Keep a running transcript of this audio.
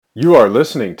You are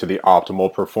listening to the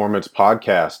Optimal Performance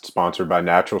Podcast, sponsored by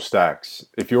Natural Stacks.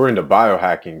 If you're into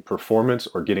biohacking, performance,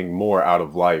 or getting more out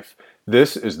of life,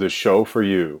 this is the show for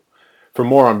you. For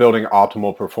more on building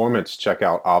optimal performance, check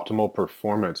out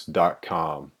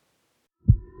optimalperformance.com.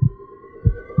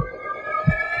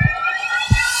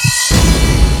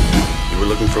 You were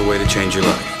looking for a way to change your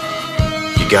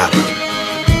life. You got it.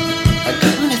 I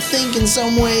kind of think in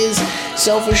some ways,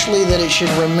 selfishly, that it should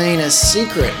remain a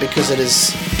secret because it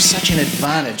is such an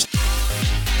advantage.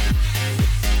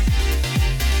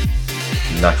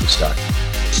 Natural Stack.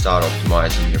 Start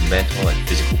optimizing your mental and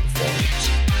physical performance.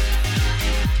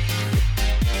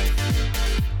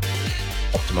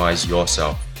 Optimize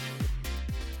yourself.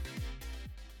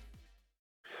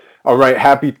 All right,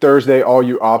 happy Thursday, all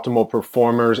you optimal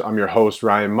performers. I'm your host,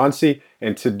 Ryan Muncie,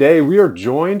 and today we are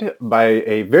joined by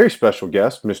a very special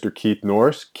guest, Mr. Keith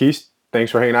Norris. Keith,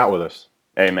 thanks for hanging out with us.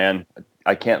 Hey, man,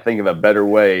 I can't think of a better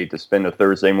way to spend a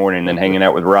Thursday morning than hanging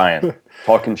out with Ryan,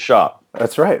 talking shop.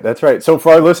 That's right. So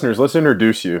for our listeners, let's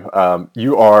introduce you.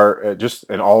 You are just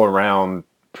an all-around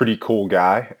pretty cool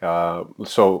guy.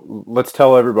 So let's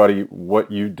tell everybody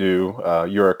what you do.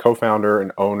 You're a co-founder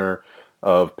and owner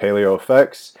of Paleo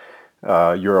Effects.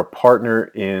 You're a partner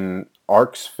in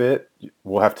ArxFit.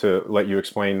 We'll have to let you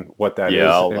explain what that is.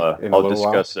 I'll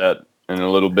discuss that in a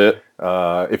little bit.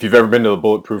 If you've ever been to the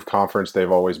Bulletproof Conference,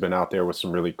 they've always been out there with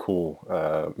some really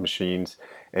cool machines.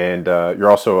 And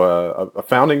you're also a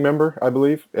founding member, I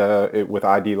believe, with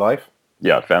ID Life.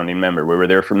 Yeah, founding member. We were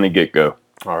there from the get-go.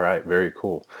 All right, very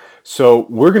cool. So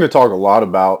we're going to talk a lot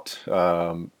about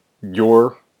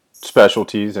your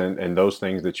specialties and those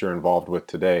things that you're involved with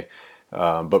today.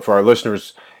 But for our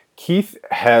listeners, Keith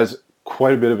has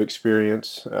quite a bit of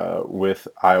experience with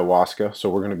ayahuasca. So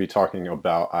we're going to be talking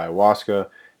about ayahuasca,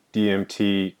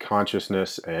 DMT,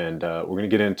 consciousness, and we're going to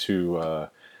get into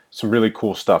some really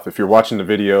cool stuff. If you're watching the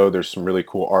video, there's some really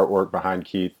cool artwork behind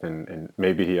Keith and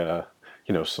maybe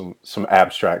some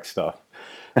abstract stuff.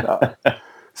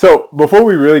 So before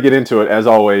we really get into it, as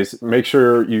always, make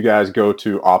sure you guys go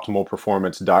to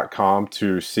optimalperformance.com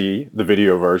to see the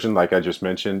video version, like I just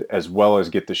mentioned, as well as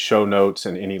get the show notes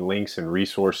and any links and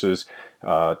resources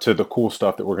to the cool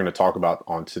stuff that we're going to talk about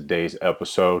on today's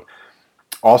episode.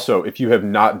 Also, if you have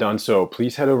not done so,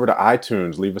 please head over to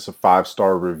iTunes, leave us a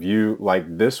 5-star review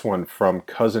like this one from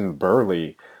Cousin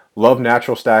Burley. Love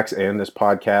Natural Stacks and this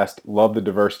podcast. Love the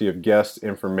diversity of guests,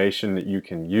 information that you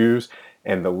can use,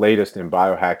 and the latest in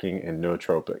biohacking and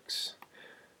nootropics.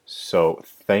 So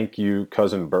thank you,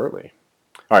 Cousin Burley.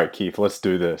 All right, Keith, let's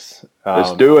do this.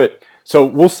 Let's do it. So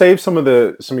we'll save some of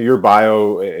your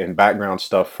bio and background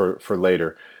stuff for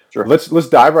later. Sure. Let's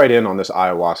dive right in on this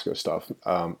ayahuasca stuff.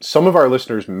 Some of our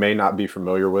listeners may not be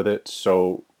familiar with it,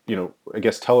 so I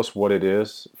guess tell us what it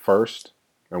is first,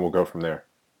 and we'll go from there.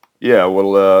 Yeah,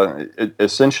 well,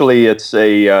 essentially, it's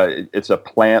a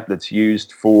plant that's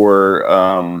used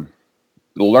for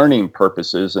learning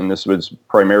purposes, and this was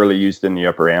primarily used in the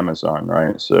Upper Amazon,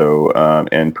 right? So,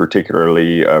 and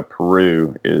particularly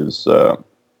Peru is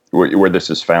where this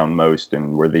is found most,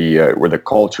 and where the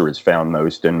culture is found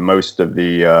most, and most of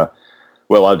the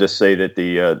I'll just say that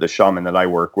the shaman that I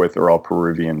work with are all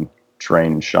Peruvian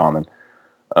trained shaman.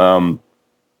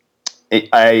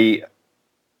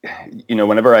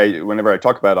 Whenever I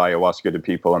talk about ayahuasca to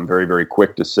people, I'm very, very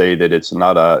quick to say that it's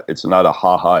not a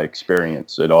ha-ha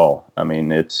experience at all. I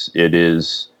mean, it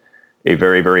is a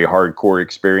very, very hardcore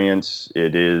experience.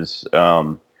 It is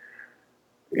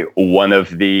one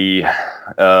of the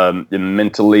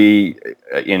mentally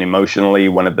and emotionally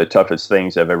one of the toughest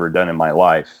things I've ever done in my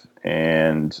life,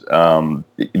 and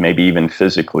maybe even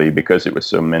physically, because it was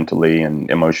so mentally and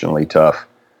emotionally tough.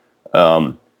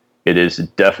 It is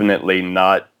definitely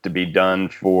not to be done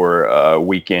for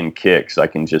weekend kicks. I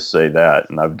can just say that.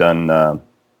 And I've done,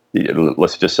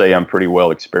 let's just say I'm pretty well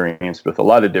experienced with a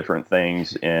lot of different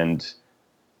things. And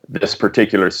this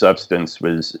particular substance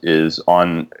is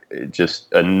on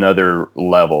just another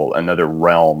level, another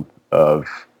realm of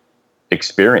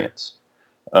experience.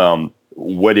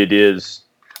 What it is,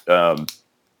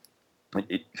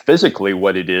 physically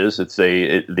what it is, the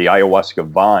ayahuasca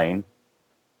vine,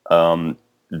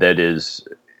 that is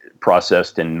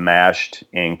processed and mashed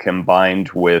and combined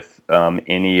with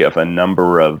any of a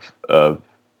number of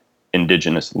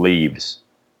indigenous leaves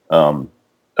of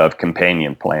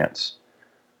companion plants.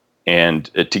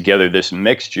 And together this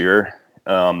mixture,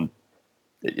 of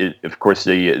course,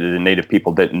 the native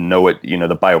people didn't know it,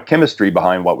 the biochemistry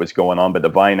behind what was going on, but the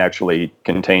vine actually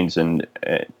contains an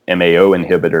MAO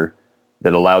inhibitor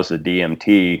that allows the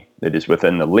DMT that is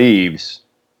within the leaves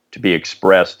to be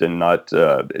expressed and not.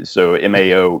 So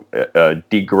MAO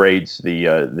degrades the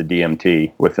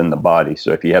DMT within the body.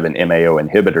 So if you have an MAO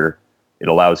inhibitor, it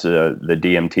allows the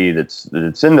DMT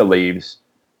that's in the leaves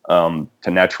to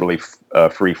naturally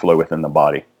free flow within the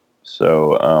body.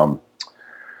 So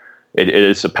it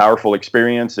is a powerful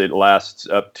experience. It lasts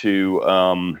up to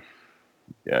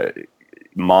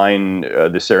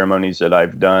the ceremonies that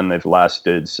I've done. They've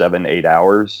lasted 7-8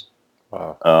 hours.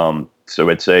 Wow. So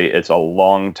it's a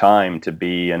long time to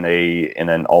be in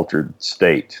an altered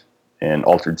state. An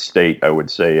altered state, I would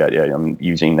say. I'm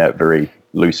using that very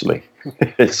loosely.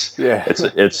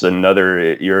 It's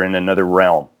another. You're in another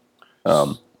realm.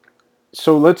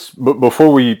 So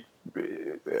before we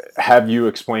have you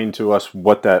explain to us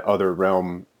what that other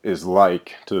realm is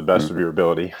like to the best of your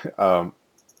ability.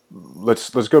 Let's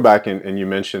go back and you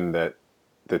mentioned that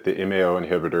the MAO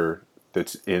inhibitor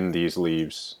that's in these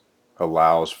leaves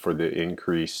allows for the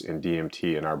increase in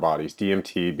DMT in our bodies.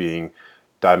 DMT being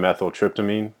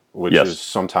dimethyltryptamine, which Yes. is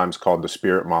sometimes called the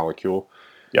spirit molecule.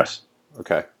 Yes.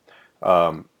 Okay.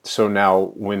 So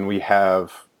now when we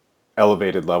have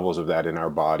elevated levels of that in our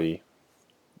body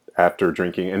after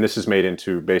drinking, and this is made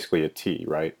into basically a tea,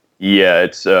 right? Yeah,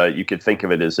 it's you could think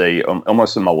of it as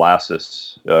almost a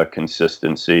molasses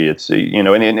consistency. It's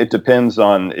and it depends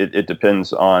on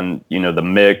the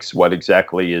mix, what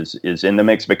exactly is in the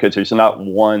mix, because there's not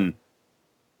one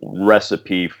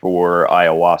recipe for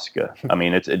ayahuasca. I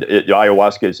mean,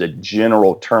 ayahuasca is a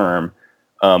general term.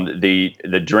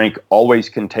 The drink always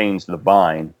contains the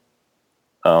vine.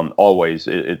 Always,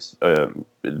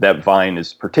 that vine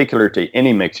is particular to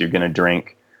any mix you're going to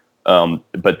drink.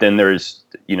 But then there's,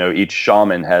 each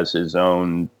shaman has his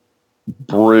own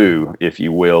brew, if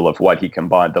you will, of what he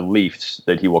combined, the leaves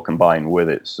that he will combine with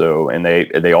it. So, and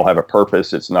they all have a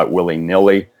purpose. It's not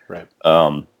willy-nilly. Right.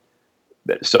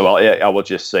 So I will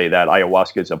just say that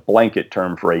ayahuasca is a blanket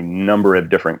term for a number of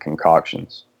different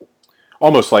concoctions.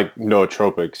 Almost like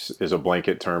nootropics is a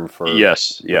blanket term for...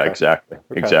 Yes. Yeah, okay. Exactly.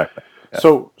 Okay. Exactly. Yeah.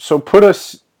 So put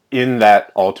us in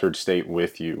that altered state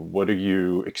with you. What are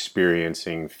you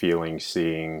experiencing, feeling,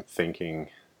 seeing, thinking?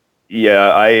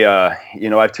 Yeah,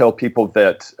 I tell people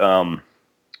that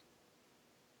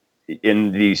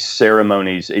in these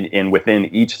ceremonies, and within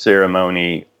each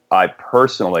ceremony, I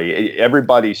personally,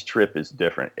 everybody's trip is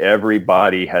different.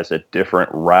 Everybody has a different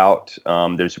route.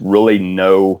 There's really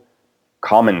no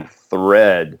common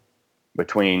thread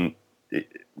between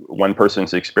one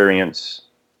person's experience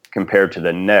compared to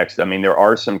the next. I mean, there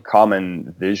are some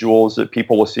common visuals that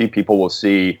people will see. People will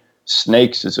see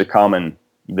snakes as a common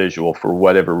visual for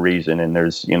whatever reason, and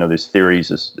there's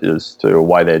theories as to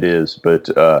why that is. But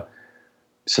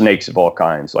snakes of all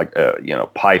kinds, like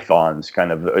pythons,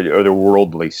 kind of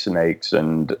otherworldly snakes,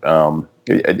 and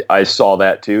I saw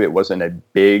that too. It wasn't a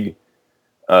big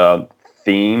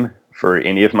theme for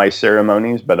any of my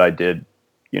ceremonies, but I did,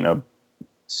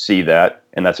 see that,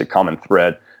 and that's a common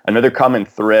thread. Another common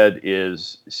thread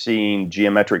is seeing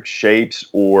geometric shapes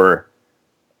or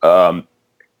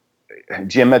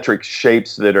geometric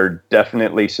shapes that are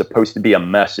definitely supposed to be a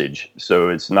message. So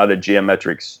it's not a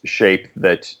geometric shape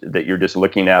that you're just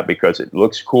looking at because it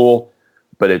looks cool,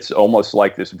 but it's almost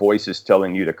like this voice is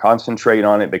telling you to concentrate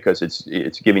on it because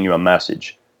it's giving you a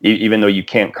message, even though you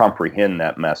can't comprehend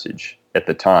that message at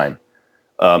the time.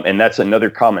 And that's another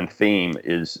common theme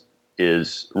is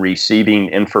receiving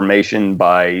information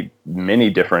by many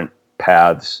different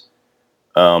paths,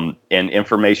 and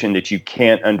information that you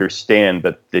can't understand,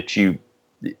 but that you,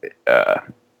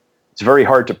 it's very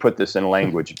hard to put this in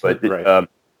language, but, right.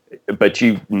 But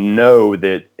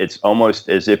that it's almost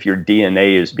as if your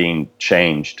DNA is being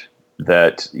changed,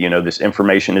 that, this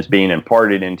information is being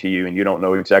imparted into you and you don't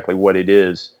know exactly what it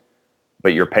is,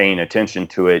 but you're paying attention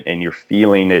to it and you're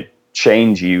feeling it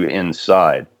change you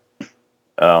inside.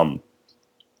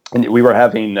 And we were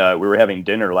having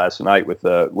dinner last night with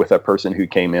a person who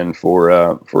came in for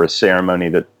a ceremony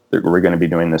that we're going to be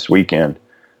doing this weekend,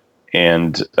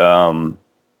 and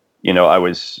I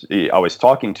was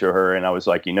talking to her and I was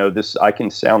like, I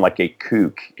can sound like a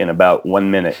kook in about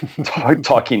 1 minute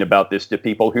talking about this to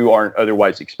people who aren't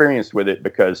otherwise experienced with it,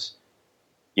 because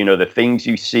the things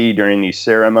you see during these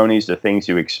ceremonies, the things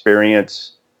you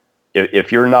experience,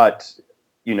 if you're not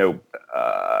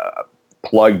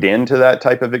plugged into that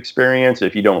type of experience,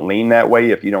 if you don't lean that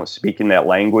way, if you don't speak in that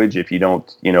language, if you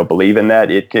don't, believe in that,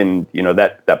 it can,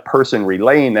 that person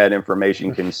relaying that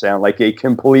information can sound like a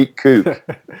complete kook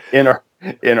in a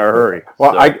hurry.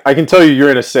 Well, so. I can tell you're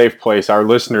in a safe place. Our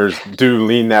listeners do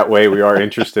lean that way. We are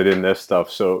interested in this stuff.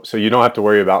 So you don't have to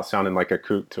worry about sounding like a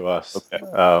kook to us.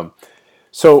 Okay.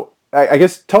 So I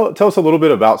guess tell us a little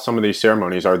bit about some of these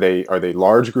ceremonies. Are they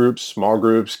large groups, small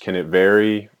groups? Can it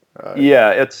vary? Yeah,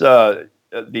 it's the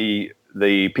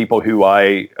people who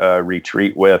I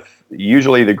retreat with.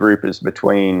 Usually, the group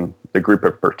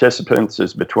of participants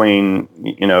is between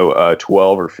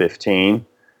 12 or 15.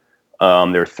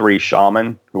 There are 3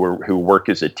 shaman who work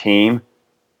as a team,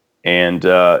 and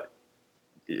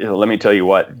let me tell you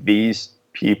what, these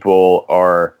people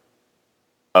are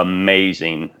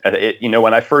amazing.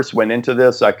 When I first went into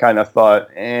this, I kind of thought,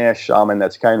 shaman,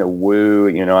 that's kind of woo.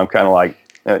 I'm kind of like,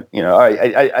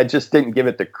 I just didn't give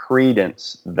it the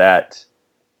credence that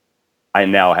I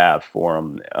now have for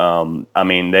them.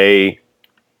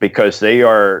 Because they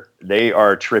are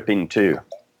tripping too.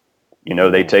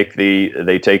 They take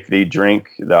the drink,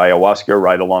 the ayahuasca,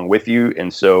 right along with you,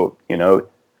 and so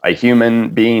a human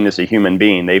being is a human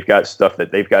being. They've got stuff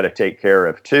that they've got to take care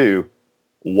of too,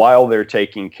 while they're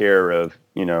taking care of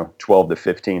 12 to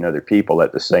 15 other people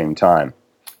at the same time,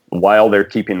 while they're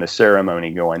keeping the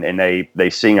ceremony going. And they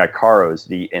sing Icaros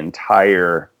the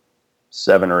entire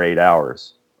 7 or 8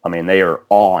 hours. I mean, they are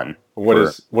on. What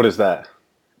is that?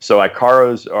 So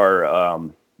Icaros are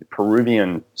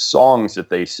Peruvian songs that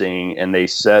they sing, and they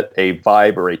set a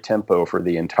vibe or a tempo for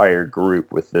the entire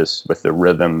group with the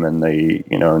rhythm and the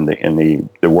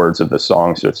words of the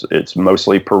song. So it's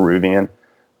mostly Peruvian,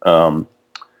 and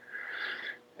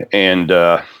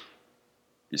there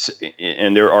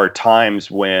are times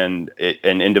when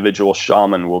an individual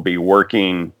shaman will be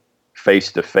working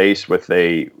face to face with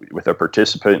a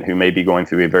participant who may be going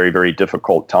through a very, very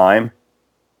difficult time,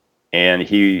 and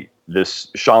this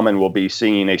shaman will be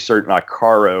singing a certain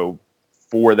Icaro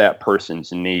for that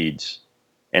person's needs.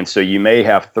 And so you may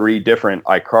have 3 different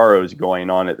Icaros going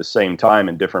on at the same time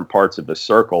in different parts of the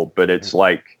circle, but it's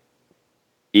like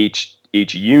each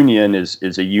union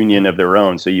is a union of their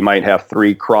own. So you might have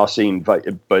 3 crossing,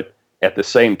 but at the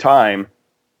same time,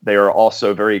 they are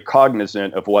also very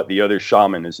cognizant of what the other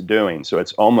shaman is doing. So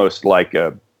it's almost like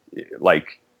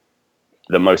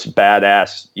the most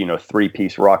badass,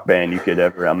 3-piece rock band you could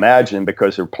ever imagine,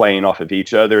 because they're playing off of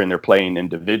each other and they're playing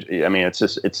individually. I mean,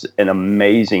 it's an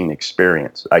amazing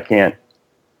experience. I can't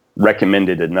recommend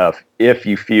it enough if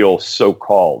you feel so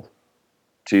called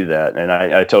to that. And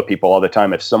I tell people all the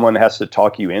time, if someone has to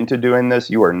talk you into doing this,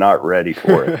 you are not ready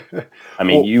for it. I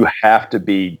mean, you have to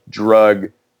be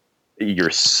drugged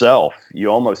yourself. You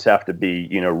almost have to be,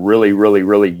 really, really,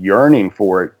 really yearning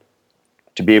for it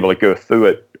to be able to go through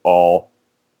it all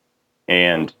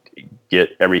and get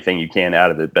everything you can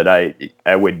out of it. But I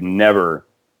would never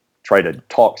try to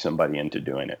talk somebody into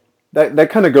doing it. That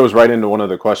kind of goes right into one of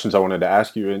the questions I wanted to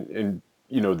ask you. And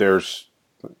there's,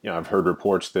 I've heard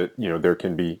reports that, there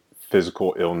can be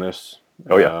physical illness.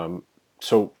 Oh, yeah.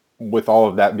 So with all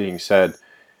of that being said,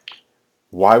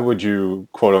 why would you,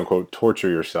 quote unquote, torture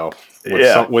yourself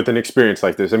with an experience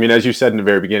like this? I mean, as you said in the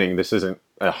very beginning, this isn't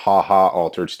a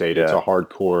altered state. It's a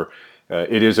hardcore,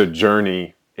 it is a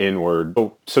journey inward.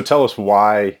 So tell us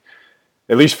why,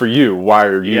 at least for you, why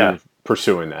are you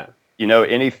pursuing that?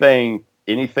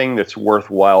 Anything that's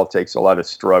worthwhile takes a lot of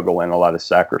struggle and a lot of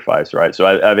sacrifice, right? So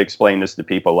I've explained this to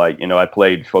people, like, I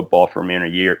played football for many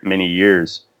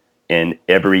years, and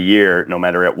every year, no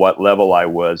matter at what level I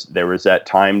was, there was that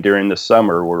time during the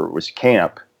summer where it was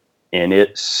camp, and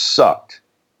it sucked.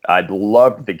 I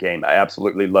loved the game. I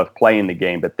absolutely loved playing the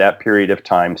game, but that period of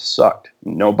time sucked.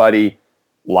 Nobody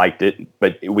liked it,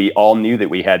 but we all knew that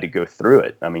we had to go through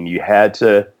it. I mean, you had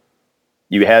to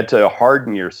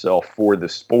harden yourself for the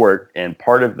sport, and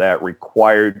part of that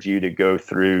required you to go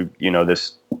through,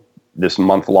 this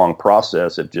month-long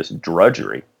process of just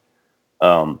drudgery.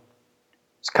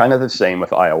 It's kind of the same with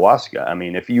ayahuasca. I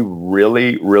mean, if you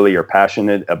really, really are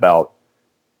passionate about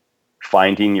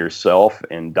finding yourself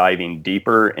and diving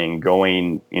deeper and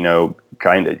going,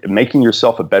 kind of making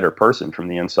yourself a better person from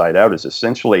the inside out, is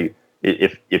essentially,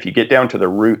 if you get down to the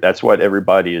root, that's what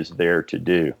everybody is there to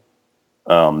do.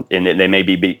 And they may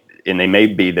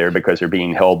be there because they're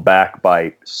being held back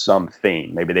by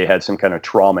something. Maybe they had some kind of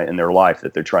trauma in their life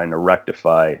that they're trying to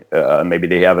rectify. Maybe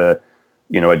they have a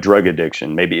drug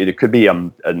addiction. Maybe it could be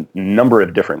a number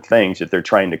of different things that they're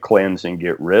trying to cleanse and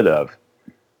get rid of.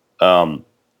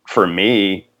 For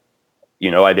me,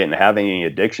 I didn't have any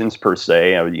addictions per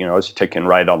se. I was ticking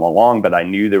right on along, but I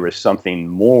knew there was something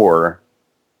more.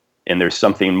 And there's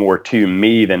something more to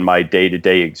me than my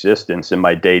day-to-day existence and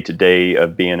my day-to-day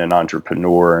of being an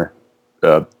entrepreneur,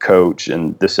 coach,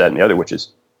 and this, that, and the other, which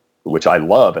I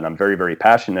love and I'm very, very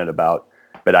passionate about.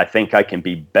 But I think I can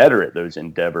be better at those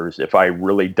endeavors if I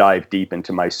really dive deep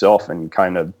into myself and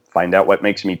kind of find out what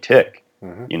makes me tick.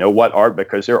 Mm-hmm.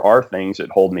 Because there are things that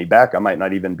hold me back. I might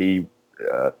not even be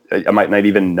I might not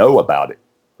even know about it.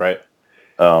 Right.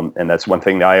 And that's one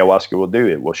thing the ayahuasca will do.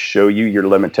 It will show you your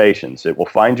limitations. It will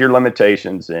find your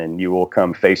limitations, and you will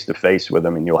come face to face with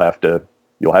them, and you'll have to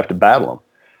battle them.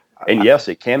 And yes,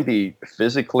 it can be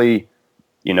physically,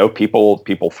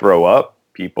 people throw up,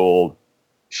 people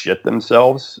shit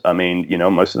themselves. I mean,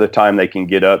 most of the time they can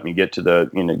get up and get to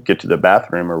the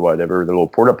bathroom or whatever, the little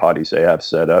porta potties they have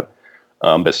set up.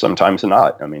 But sometimes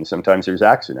not. I mean, sometimes there's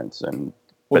accidents, and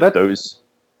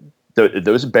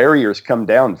those barriers come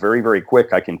down very, very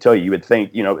quick. I can tell you. You would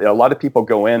think, a lot of people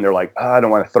go in, they're like, I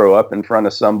don't want to throw up in front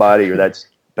of somebody,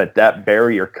 but that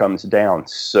barrier comes down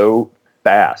so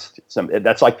fast.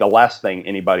 That's like the last thing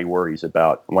anybody worries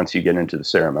about once you get into the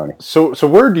ceremony. So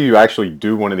where do you actually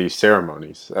do one of these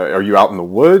ceremonies? Are you out in the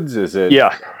woods? Is it?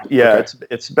 Yeah. Okay.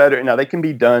 It's better. Now they can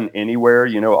be done anywhere,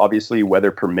 obviously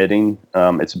weather permitting.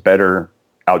 It's better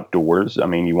outdoors. I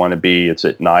mean, it's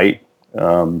at night,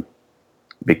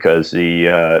 because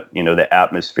the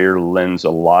atmosphere lends a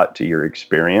lot to your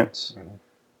experience.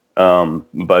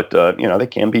 But they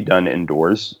can be done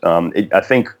indoors. I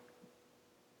think,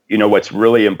 what's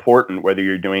really important, whether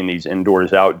you're doing these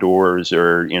indoors, outdoors,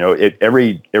 or,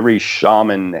 every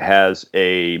shaman has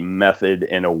a method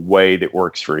and a way that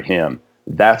works for him.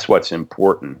 That's what's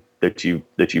important, that you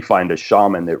find a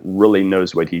shaman that really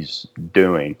knows what he's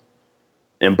doing.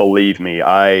 And believe me,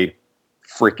 I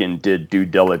freaking did due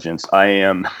diligence. I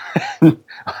am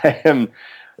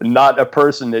not a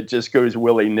person that just goes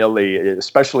willy-nilly,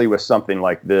 especially with something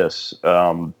like this.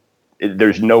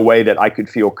 There's no way that I could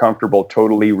feel comfortable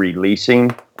totally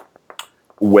releasing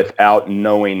without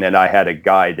knowing that I had a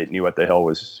guide that knew what the hell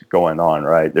was going on,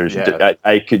 right?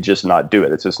 I could just not do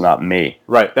it. It's just not me.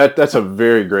 Right. That's a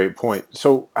very great point.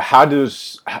 So how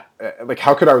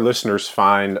could our listeners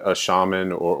find a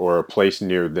shaman or a place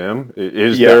near them?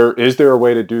 Is there a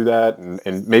way to do that?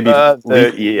 And maybe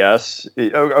yes.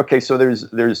 Okay. So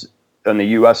there's on the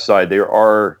U.S. side, there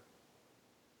are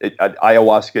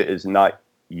ayahuasca is not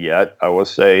yet, I will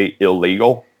say,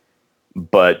 illegal,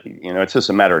 but it's just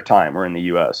a matter of time. We're in the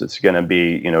U.S. It's going to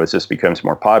be, it just becomes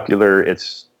more popular.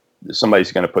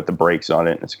 Somebody's going to put the brakes on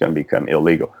it, and it's going to become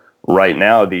illegal. Right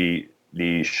now, the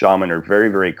shaman are very,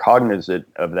 very cognizant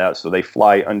of that, so they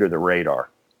fly under the radar,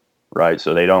 right?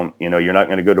 So they don't, you're not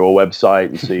going to go to a website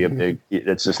and see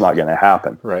it's just not going to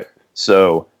happen. Right.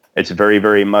 So it's very,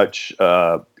 very much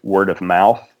word of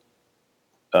mouth.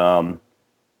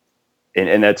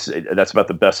 And that's about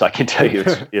the best I can tell you.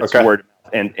 It's Okay. word of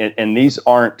mouth. And these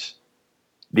aren't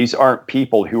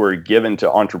people who are given to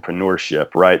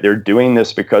entrepreneurship, right? They're doing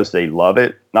this because they love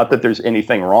it. Not that there's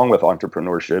anything wrong with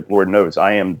entrepreneurship. Lord knows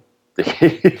I am the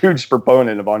huge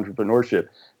proponent of entrepreneurship,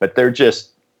 but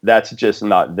that's just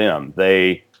not them.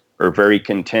 They are very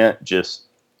content just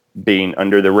being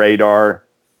under the radar,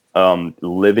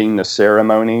 living the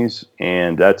ceremonies.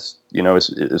 And that's,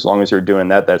 as long as they're doing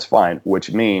that, that's fine,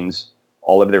 which means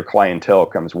all of their clientele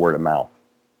comes word of mouth.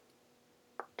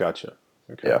 Gotcha.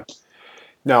 Okay. Yeah.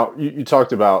 Now, you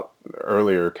talked about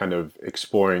earlier kind of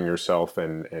exploring yourself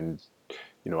and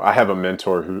I have a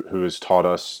mentor who has taught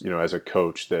us, as a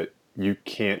coach, that you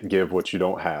can't give what you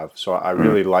don't have. So I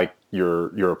really like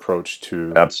your approach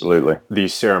to Absolutely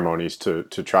these ceremonies to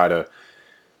try to,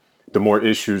 the more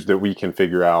issues that we can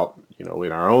figure out, in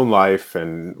our own life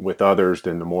and with others,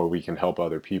 then the more we can help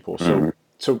other people.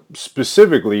 So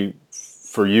specifically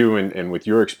for you and with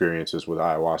your experiences with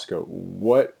ayahuasca,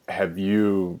 what have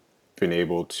you been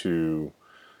able to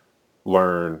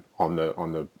learn on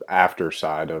the after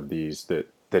side of these that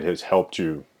has helped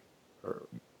you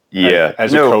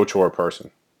as a coach or a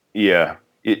person? Yeah.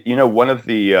 One of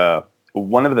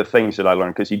the things that I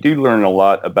learned, because you do learn a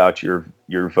lot about your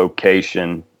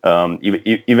vocation,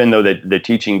 even though the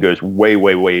teaching goes way,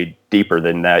 way, way deeper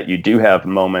than that, you do have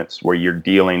moments where you're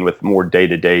dealing with more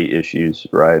day-to-day issues,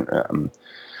 right?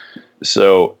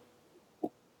 So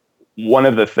one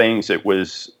of the things that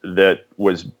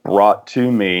was brought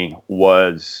to me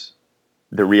was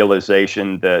the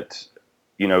realization that,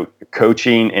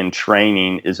 coaching and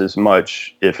training is as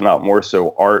much, if not more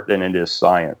so, art than it is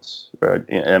science. Right?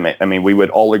 I mean, we would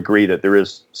all agree that there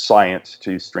is science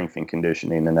to strength and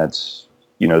conditioning, and that's,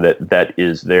 that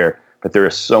is there. But there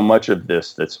is so much of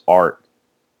this that's art.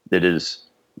 There's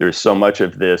so much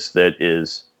of this that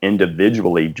is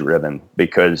individually driven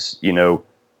because,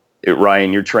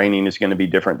 Ryan, your training is going to be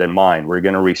different than mine. We're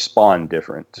going to respond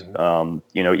different.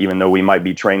 Even though we might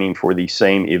be training for the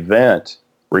same event,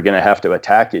 we're going to have to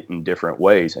attack it in different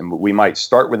ways. And we might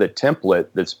start with a template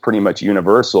that's pretty much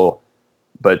universal,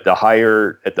 but at the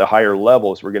higher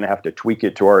levels, we're going to have to tweak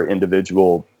it to our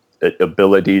individual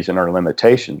abilities and our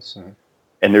limitations.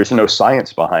 and there's no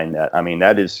science behind that. I mean,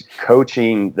 that is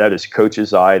coaching, that is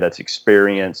coach's eye, that's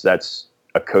experience, that's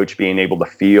a coach being able to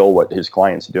feel what his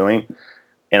client's doing.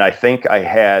 And I think I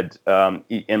had,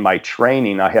 in my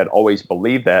training, I had always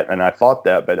believed that, and I thought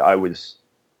that, but I was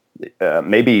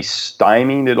maybe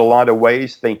stymied in a lot of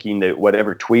ways, thinking that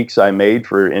whatever tweaks I made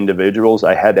for individuals,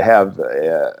 I had to have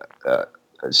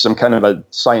some kind of a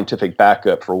scientific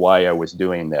backup for why I was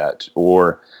doing that.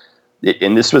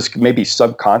 And this was maybe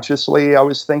subconsciously I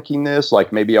was thinking this,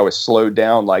 like maybe I was slowed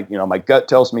down, like, my gut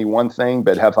tells me one thing,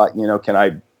 but have I,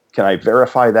 can I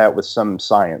verify that with some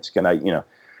science? Can I,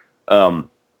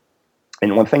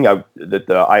 and one thing that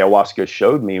the ayahuasca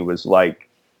showed me was like,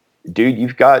 dude,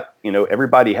 you've got,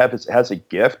 everybody has a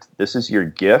gift. This is your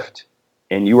gift,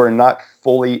 and you are not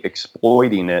fully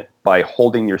exploiting it by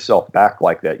holding yourself back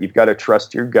like that. You've got to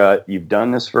trust your gut. You've done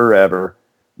this forever.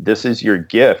 This is your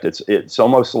gift. It's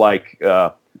almost like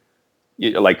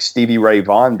Stevie Ray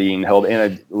Vaughan being held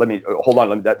in hold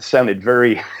on. That sounded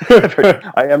very,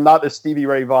 I am not the Stevie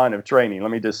Ray Vaughan of training. Let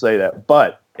me just say that,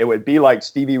 but it would be like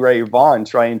Stevie Ray Vaughan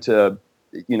trying to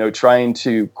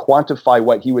quantify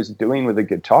what he was doing with a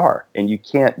guitar. And you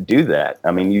can't do that.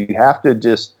 I mean, you have to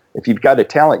just, if you've got a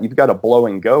talent, you've got to blow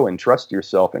and go and trust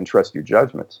yourself and trust your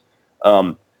judgments.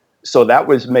 So that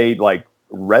was made like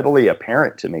readily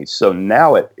apparent to me. So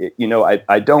now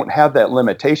I don't have that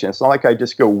limitation. It's not like I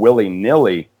just go willy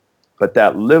nilly, but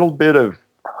that little bit of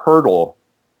hurdle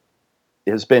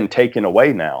has been taken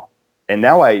away now. And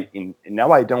now I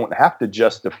don't have to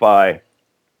justify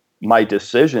my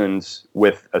decisions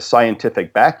with a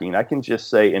scientific backing. I can just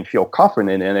say and feel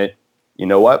confident in it. You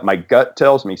know what? My gut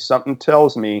tells me, something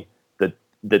tells me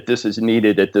that this is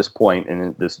needed at this point and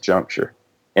at this juncture.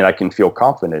 And I can feel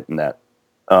confident in that.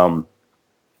 So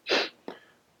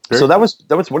that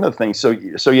was one of the things. So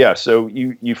you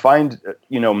find,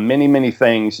 many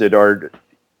things that are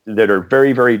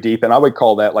very, very deep. And I would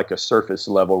call that like a surface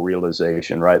level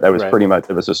realization, right? That was pretty much,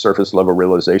 it was a surface level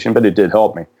realization, but it did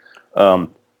help me.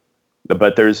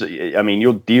 But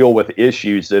you'll deal with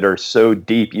issues that are so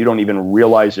deep, you don't even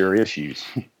realize they're issues.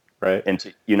 Right.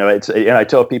 And, and I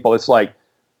tell people, it's like,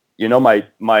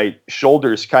 my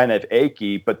shoulder's kind of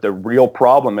achy, but the real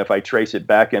problem, if I trace it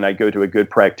back and I go to a good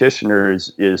practitioner,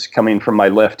 is coming from my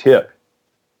left hip.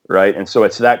 Right. And so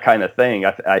it's that kind of thing.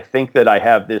 I think that I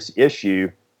have this issue,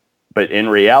 but in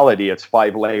reality, it's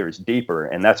 5 layers deeper.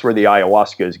 And that's where the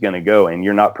ayahuasca is going to go. And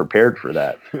you're not prepared for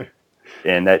that.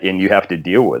 And you have to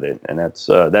deal with it. And that's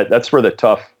where the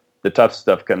tough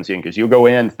stuff comes in, because you go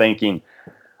in thinking,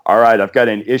 all right, I've got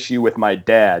an issue with my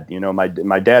dad.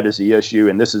 My dad is the issue,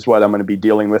 and this is what I'm going to be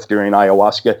dealing with during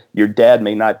ayahuasca. Your dad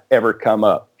may not ever come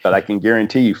up, but I can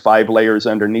guarantee you 5 layers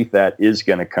underneath that is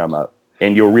going to come up.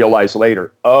 And you'll realize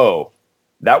later, oh,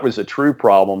 that was a true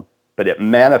problem, but it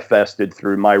manifested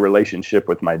through my relationship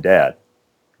with my dad.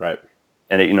 Right.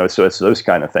 And so it's those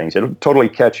kind of things. It'll totally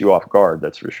catch you off guard,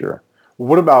 that's for sure.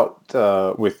 What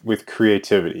about with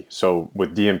creativity? So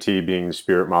with DMT being the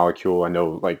spirit molecule, I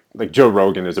know like Joe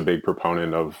Rogan is a big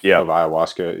proponent of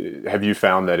ayahuasca. Have you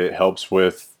found that it helps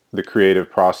with the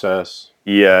creative process?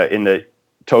 Yeah, in the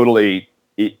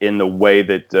way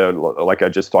that like I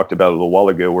just talked about a little while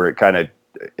ago, where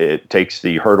it takes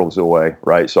the hurdles away,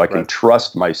 right? So I can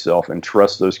trust myself and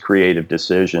trust those creative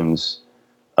decisions,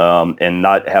 and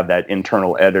not have that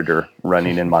internal editor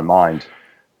running in my mind.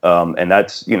 And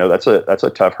that's a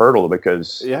tough hurdle,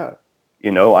 because a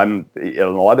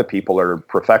lot of people are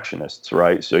perfectionists,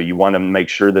 right? So you want to make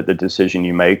sure that the decision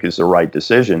you make is the right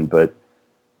decision, but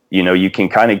you can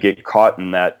kind of get caught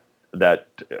in that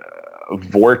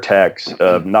vortex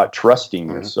of not trusting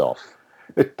yourself.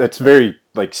 That's very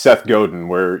like Seth Godin,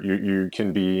 where you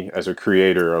can be, as a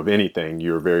creator of anything,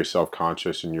 you're very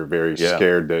self-conscious and you're very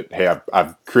scared that, hey,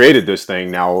 I've created this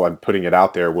thing, now I'm putting it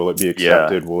out there. Will it be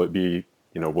accepted? Will it be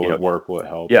will it work? Will it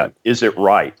help? Yeah. Is it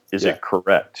right? Is it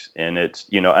correct? And it's,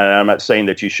 and I'm not saying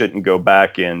that you shouldn't go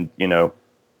back and,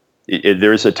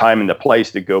 there's a time and a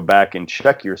place to go back and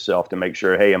check yourself to make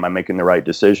sure, hey, am I making the right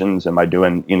decisions? Am I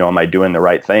doing the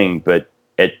right thing? But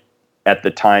at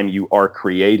the time you are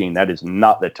creating, that is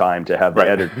not the time to have the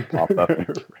editor pop up.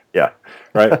 Yeah.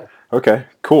 Right. Okay,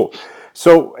 cool.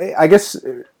 So I guess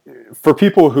for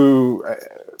people who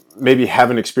maybe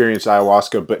haven't experienced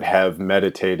ayahuasca but have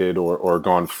meditated or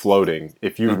gone floating,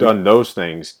 if you've done those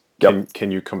things,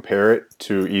 can you compare it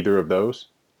to either of those?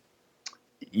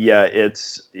 Yeah,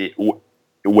 it's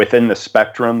within the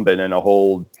spectrum, but in a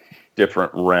whole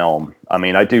different realm. I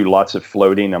mean, I do lots of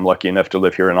floating. I'm lucky enough to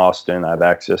live here in Austin. I have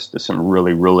access to some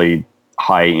really, really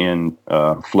high-end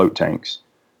float tanks.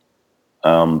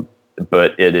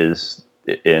 But it is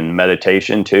in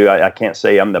meditation too. I can't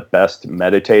say I'm the best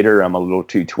meditator. I'm a little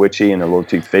too twitchy and a little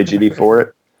too fidgety for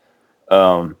it.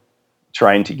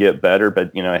 Trying to get better,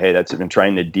 but hey, that's been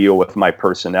trying to deal with my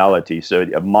personality. So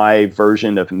my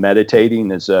version of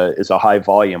meditating is a high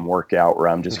volume workout where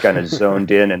I'm just kind of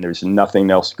zoned in and there's nothing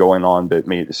else going on but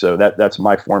me. So that's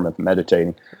my form of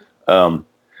meditating. But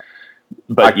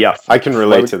I can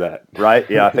relate to that. Right?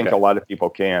 Yeah, I think a lot of people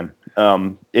can.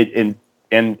 And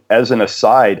as an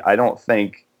aside, I don't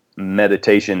think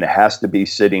meditation has to be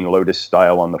sitting lotus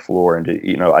style on the floor, and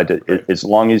as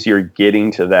long as you're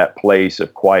getting to that place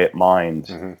of quiet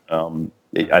mind,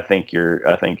 I think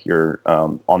you're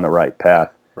on the right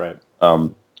path. Right.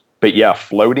 But yeah,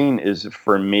 floating is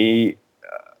for me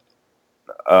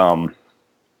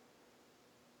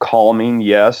calming.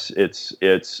 Yes,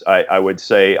 it's I would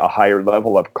say a higher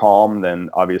level of calm than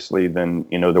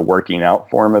the working out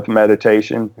form of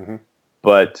meditation,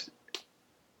 but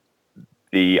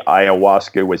the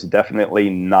ayahuasca was definitely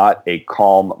not a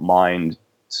calm mind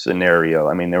scenario.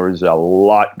 I mean, there was a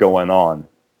lot going on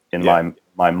in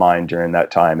my mind during that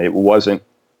time. It wasn't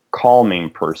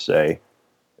calming per se.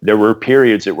 There were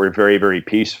periods that were very, very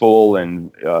peaceful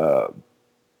and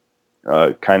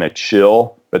kind of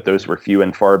chill, but those were few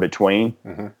and far between.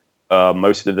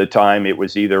 Most of the time, it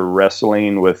was either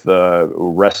wrestling with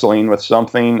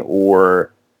something,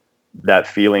 or that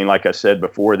feeling, like I said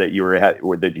before, that you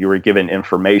were given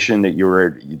information that you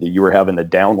were having to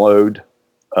download,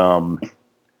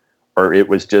 or it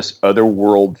was just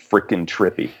otherworld freaking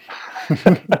trippy.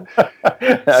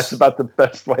 That's about the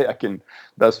best way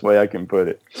I can put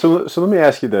it. So let me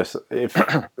ask you this: if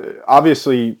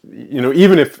obviously,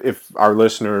 even if our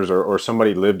listeners or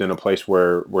somebody lived in a place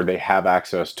where they have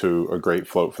access to a great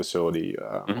float facility,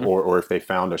 or if they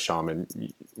found a shaman,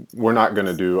 we're not going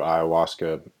to do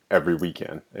ayahuasca every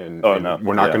weekend, and we're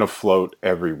not going to float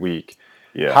every week.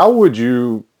 Yeah. How would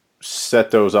you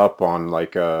set those up on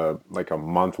like a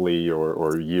monthly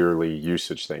or yearly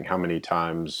usage thing? How many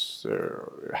times?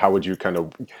 How would you kind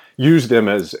of use them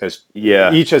as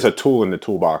each as a tool in the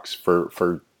toolbox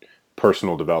for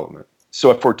personal development? So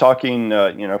if we're talking,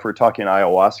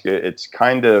 ayahuasca, it's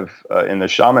kind of, and the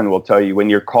shaman will tell you when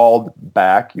you're called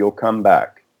back, you'll come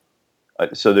back.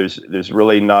 So there's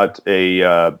really not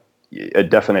a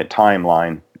definite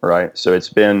timeline, right? So it's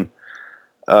been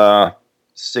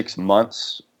 6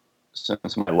 months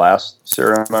since my last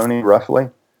ceremony, roughly.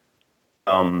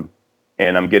 And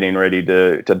I'm getting ready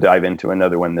to dive into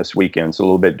another one this weekend. It's a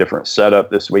little bit different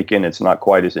setup this weekend. It's not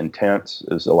quite as intense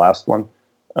as the last one.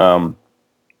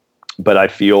 But I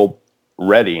feel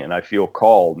ready and I feel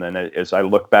called. And as I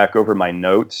look back over my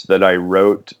notes that I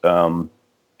wrote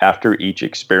after each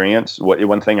experience,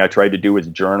 one thing I tried to do was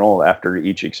journal after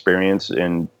each experience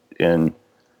and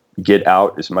get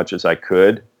out as much as I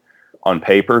could on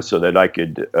paper so that I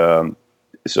could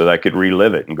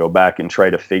relive it and go back and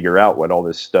try to figure out what all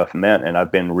this stuff meant. And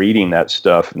I've been reading that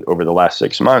stuff over the last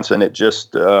 6 months, and it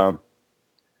just I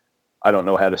don't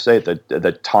know how to say it.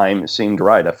 The time seemed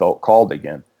right. I felt called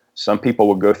again. Some people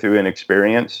will go through an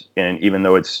experience, and even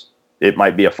though it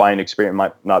might be a fine experience,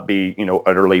 might not be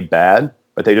utterly bad,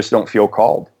 but they just don't feel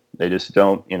called. They just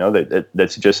don't.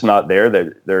 That's just not there.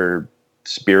 Their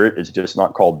spirit is just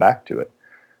not called back to it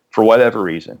for whatever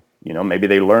reason. Maybe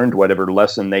they learned whatever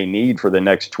lesson they need for the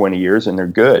next 20 years, and they're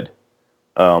good.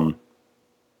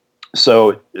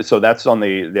 So that's on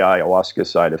the ayahuasca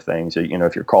side of things.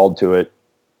 If you're called to it,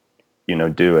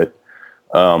 do it.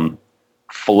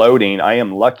 Floating, I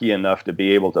am lucky enough to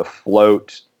be able to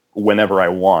float whenever I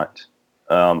want.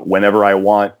 Whenever I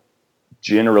want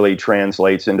generally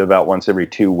translates into about once every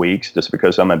 2 weeks, just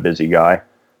because I'm a busy guy.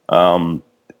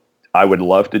 I would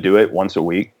love to do it once a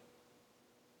week,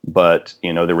 but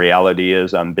the reality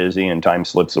is I'm busy and time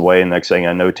slips away, and next thing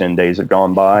I know, 10 days have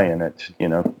gone by, and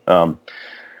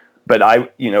but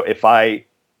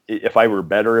if I were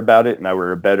better about it and I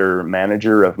were a better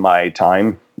manager of my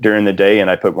time during the day, and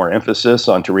I put more emphasis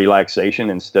onto relaxation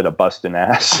instead of busting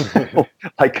ass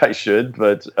like I should,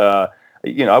 but I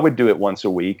would do it once a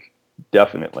week.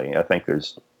 Definitely. I think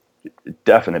there's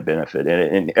definite benefit in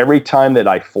it. And every time that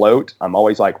I float, I'm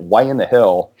always like, why in the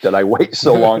hell did I wait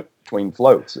so long between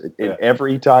floats? And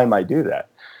every time I do that.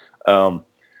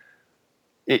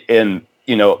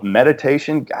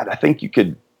 Meditation, God, I think you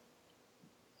could,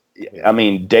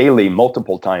 daily,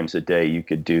 multiple times a day, you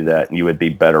could do that and you would be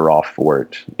better off for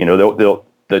it.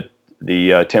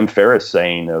 The Tim Ferriss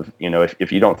saying of,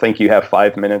 if you don't think you have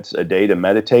 5 minutes a day to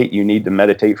meditate, you need to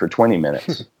meditate for 20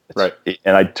 minutes. Right.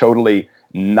 And I totally,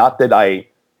 not that I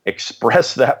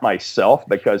express that myself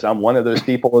because I'm one of those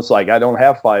people that's like, I don't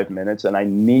have 5 minutes and I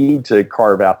need to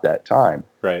carve out that time.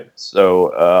 Right.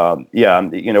 So,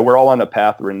 we're all on a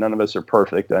path where none of us are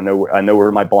perfect. I know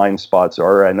where my blind spots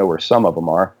are. I know where some of them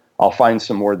are. I'll find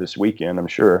some more this weekend, I'm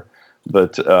sure.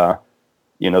 But,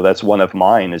 that's one of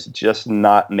mine, is just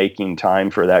not making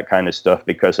time for that kind of stuff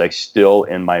because I still,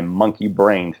 in my monkey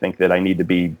brain, think that I need to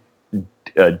be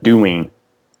doing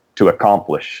to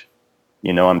accomplish.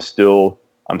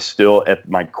 I'm still at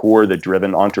my core the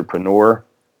driven entrepreneur,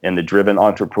 and the driven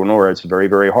entrepreneur, it's very,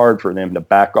 very hard for them to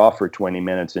back off for 20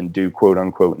 minutes and do quote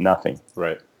unquote nothing.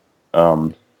 Right.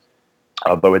 Although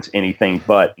it's anything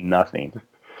but nothing.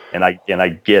 And I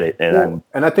get it. And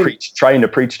I think trying to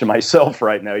preach to myself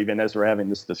right now, even as we're having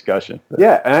this discussion.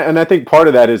 Yeah. And I think part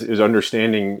of that is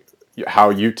understanding how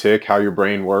you tick, how your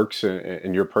brain works,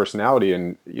 and your personality.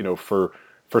 And, for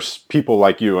people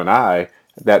like you and I,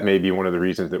 that may be one of the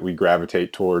reasons that we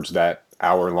gravitate towards that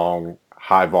hour-long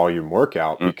high-volume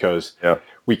workout, because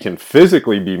we can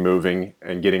physically be moving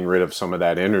and getting rid of some of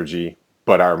that energy,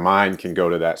 but our mind can go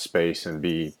to that space and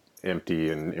be empty,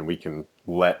 and we can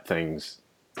let things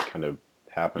kind of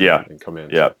happen and come in.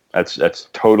 Yeah, that's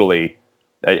totally.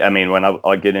 I mean, when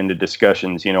I get into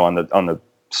discussions, on the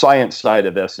science side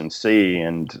of S&C,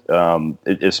 and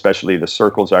especially the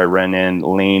circles I run in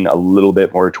lean a little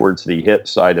bit more towards the HIIT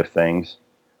side of things.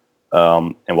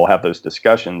 And we'll have those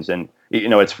discussions. And,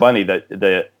 it's funny that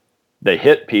the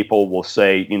HIIT people will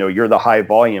say, you're the high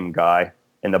volume guy,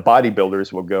 and the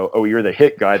bodybuilders will go, oh, you're the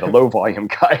HIIT guy, the low volume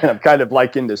guy. And I'm kind of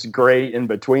like in this gray in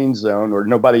between zone where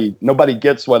nobody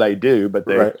gets what I do, but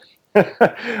they,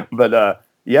 right.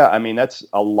 I mean, that's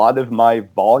a lot of my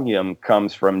volume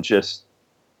comes from just,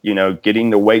 getting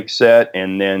the weight set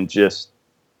and then just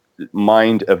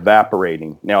mind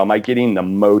evaporating. Now, am I getting the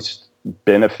most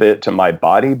benefit to my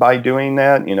body by doing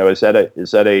that? Is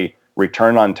that a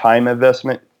return on time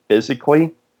investment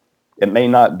physically? It may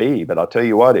not be, but I'll tell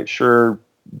you what, it sure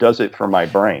does it for my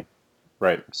brain.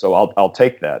 Right. So I'll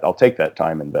take that. I'll take that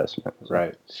time investment.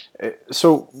 Right.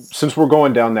 So since we're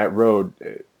going down that road,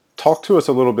 talk to us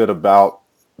a little bit about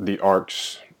the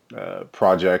ARCS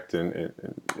project and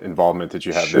involvement that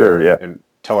you have there. Yeah. And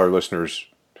tell our listeners,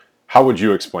 how would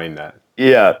you explain that?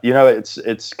 Yeah,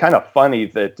 it's kind of funny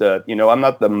that I'm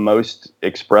not the most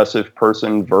expressive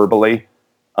person verbally,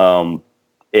 and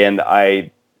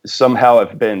I somehow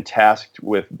have been tasked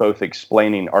with both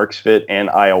explaining ARCSfit and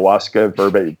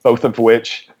ayahuasca, both of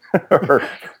which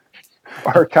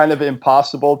are kind of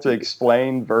impossible to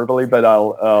explain verbally, but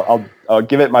I'll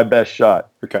give it my best shot.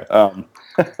 Okay.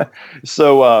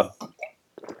 So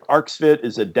ARCSfit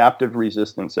is adaptive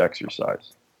resistance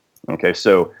exercise. Okay,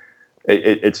 so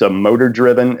it's a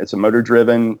motor-driven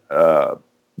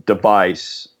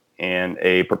device and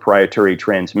a proprietary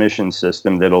transmission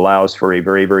system that allows for a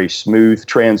very, very smooth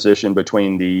transition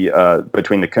between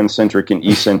the concentric and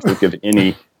eccentric of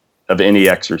any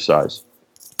exercise,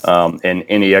 and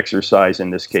any exercise in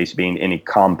this case being any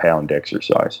compound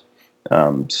exercise.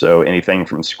 So anything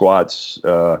from squats,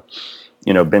 bench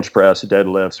press,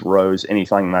 deadlifts, rows,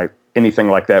 anything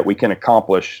like that, we can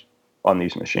accomplish on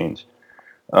these machines.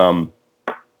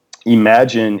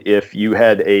 Imagine if you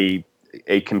had a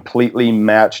completely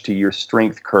matched to your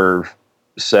strength curve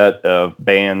set of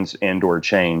bands and or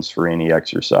chains for any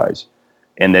exercise,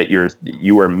 and that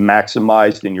you are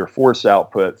maximized in your force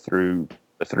output through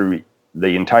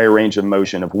the entire range of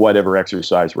motion of whatever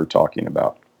exercise we're talking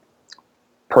about.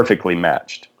 Perfectly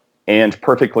matched, and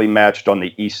perfectly matched on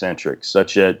the eccentric,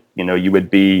 such that you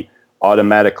would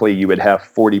have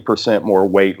 40% more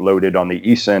weight loaded on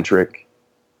the eccentric,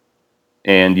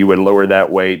 and you would lower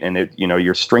that weight, and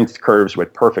your strength curves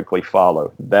would perfectly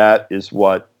follow. That is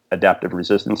what adaptive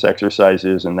resistance exercise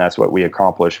is, and that's what we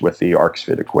accomplish with the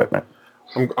ARCSfit equipment.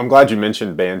 I'm glad you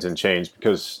mentioned bands and chains,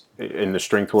 because in the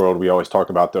strength world, we always talk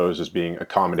about those as being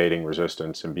accommodating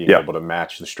resistance and being able to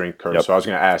match the strength curve. Yep. So I was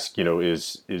going to ask,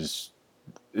 is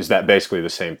that basically the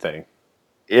same thing?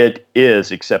 It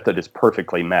is, except that it's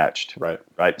perfectly matched. Right.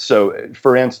 So,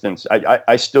 for instance,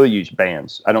 I still use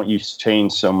bands. I don't use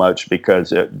chains so much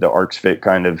because the ARCSfit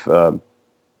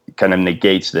kind of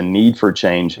negates the need for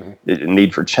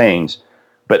chains.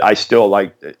 But I still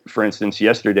like, for instance,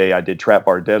 yesterday I did trap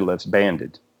bar deadlifts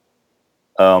banded.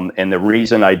 And the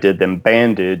reason I did them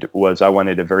banded was I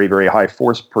wanted a very, very high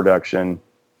force production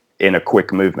in a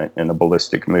quick movement, in a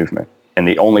ballistic movement. And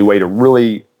the only way to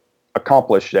really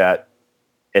accomplish that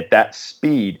at that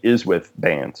speed is with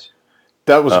bands.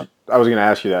 I was going to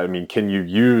ask you that. I mean, can you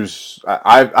use?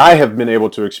 I have been able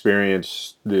to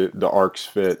experience the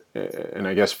ARCSfit, and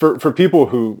I guess for people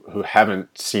who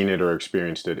haven't seen it or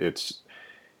experienced it,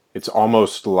 It's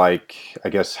almost like, I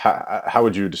guess, how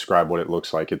would you describe what it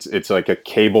looks like? It's like a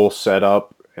cable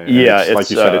setup, and Yeah, it's like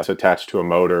you said, it's attached to a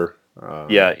motor.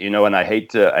 yeah, and I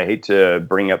hate to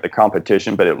bring up the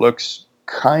competition, but it looks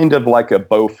kind of like a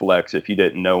Bowflex if you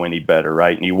didn't know any better,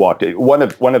 right? And you walked it. One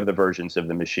of the versions of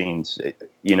the machines,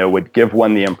 would give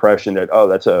one the impression that, oh,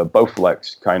 that's a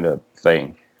Bowflex kind of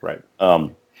thing. Right.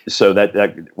 So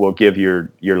that will give your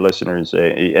listeners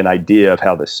an idea of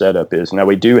how the setup is. Now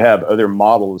we do have other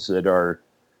models that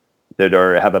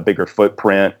have a bigger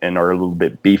footprint and are a little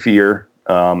bit beefier,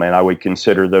 and I would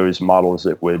consider those models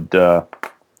that would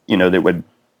end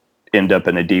up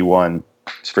in a D1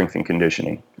 strength and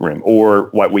conditioning room, or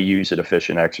what we use at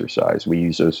Efficient Exercise. We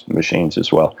use those machines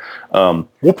as well. But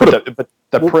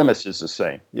the premise is the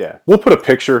same. Yeah, we'll put a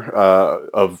picture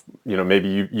of,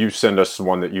 maybe you send us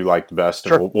one that you liked best,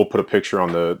 and Sure. we'll put a picture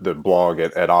on the blog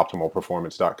at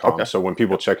optimalperformance.com. Okay. So when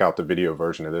people check out the video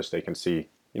version of this, they can see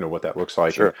what that looks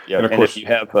like. Sure. Yeah. And of course, if you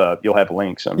have, you'll have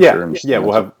links. I'm yeah, sure. yeah,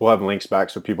 we'll have links back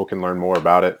so people can learn more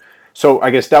about it. So I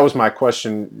guess that was my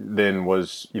question then,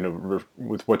 was,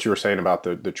 with what you were saying about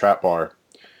the trap bar.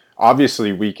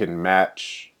 Obviously, we can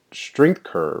match strength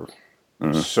curve,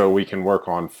 so we can work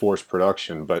on force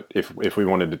production. But if we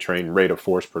wanted to train rate of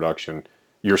force production,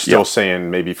 you're still saying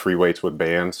maybe free weights with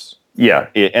bands. Yeah,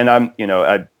 and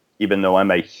even though I'm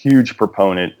a huge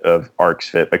proponent of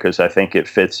ArxFit, because I think it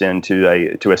fits into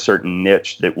a certain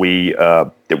niche that we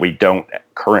don't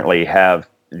currently have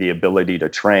the ability to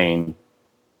train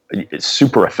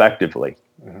super effectively.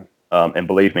 And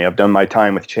believe me, I've done my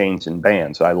time with chains and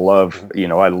bands. I love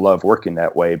working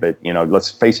that way. But let's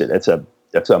face it, it's a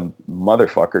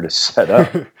motherfucker to set up.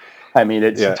 I mean,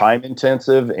 it's time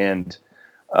intensive, and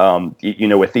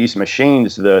with these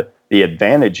machines, the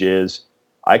advantage is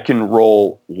I can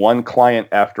roll one client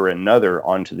after another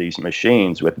onto these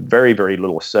machines with very, very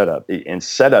little setup, and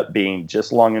setup being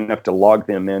just long enough to log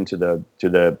them into the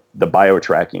bio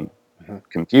tracking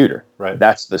computer. Right.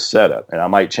 That's the setup, and I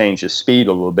might change the speed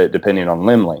a little bit depending on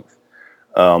limb length.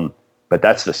 But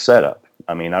that's the setup.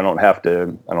 I mean, I don't have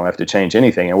to change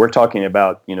anything. And we're talking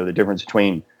about the difference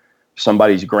between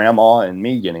somebody's grandma and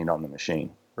me getting on the machine.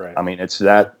 Right. I mean, it's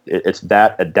that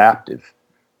adaptive.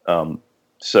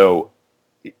 So,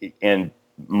 and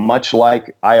much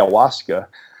like ayahuasca,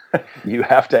 you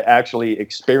have to actually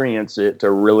experience it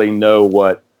to really know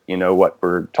what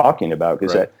we're talking about.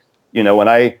 Because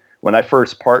when I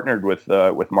first partnered with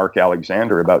Mark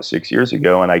Alexander about 6 years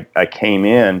ago, and I came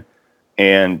in,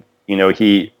 and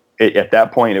at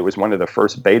that point it was one of the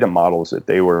first beta models that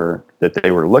they were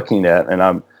looking at, and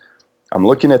I'm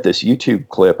looking at this YouTube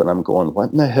clip, and I'm going,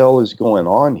 what in the hell is going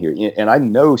on here? And I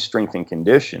know strength and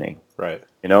conditioning, right?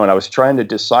 And I was trying to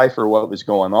decipher what was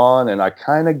going on, and I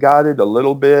kind of got it a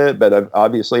little bit, but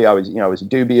obviously I was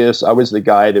dubious. I was the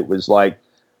guy that was like,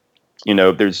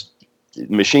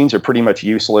 machines are pretty much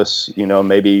useless,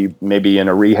 maybe in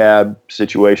a rehab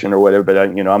situation or whatever, but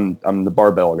I'm the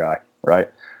barbell guy, right?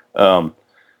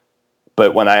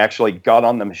 But when I actually got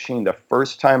on the machine, the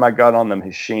first time I got on the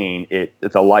machine,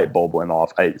 the light bulb went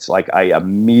off. It's like I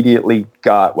immediately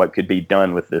got what could be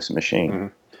done with this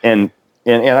machine. And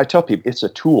I tell people, it's a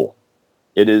tool.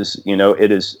 It is,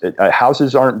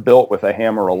 houses aren't built with a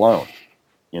hammer alone.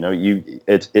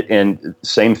 And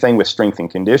same thing with strength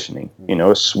and conditioning.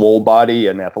 A swole body,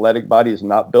 an athletic body is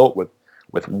not built with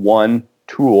one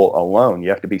tool alone. You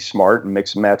have to be smart and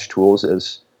mix and match tools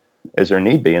as there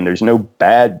need be. And there's no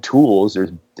bad tools.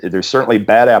 There's certainly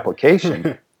bad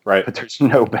application, right? But there's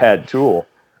no bad tool.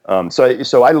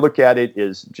 So I look at it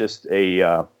as just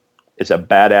it's a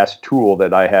badass tool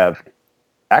that I have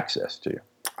access to,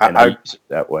 and I use it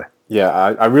that way. Yeah,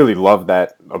 I really love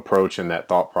that approach and that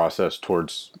thought process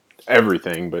towards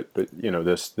everything, but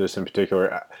this in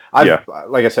particular.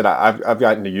 Like I said, I've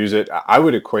gotten to use it. I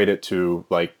would equate it to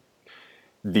like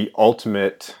the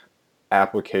ultimate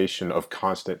application of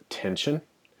constant tension.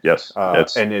 Yes,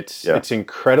 and it's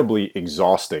incredibly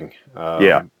exhausting.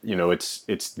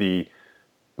 It's the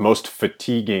most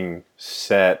fatiguing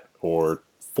set, or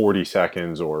 40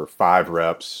 seconds or 5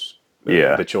 reps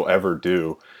that you'll ever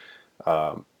do.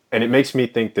 And it makes me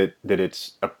think that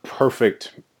it's a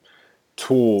perfect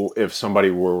tool if somebody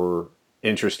were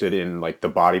interested in like the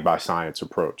body by science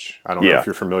approach. I don't know if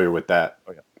you're familiar with that.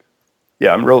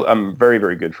 Yeah, I'm very,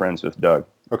 very good friends with Doug.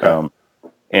 Okay.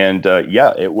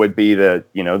 It would be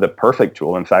the perfect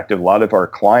tool. In fact, a lot of our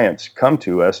clients come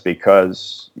to us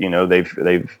because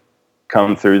they've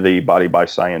come through the body by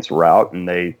science route and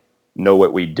they know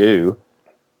what we do.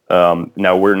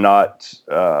 Now we're not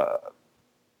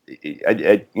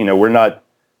we're not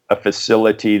a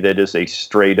facility that is a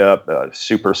straight up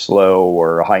super slow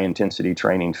or a high intensity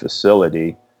training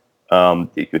facility,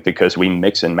 because we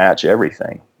mix and match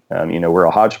everything. We're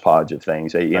a hodgepodge of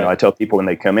things. I tell people when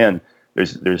they come in,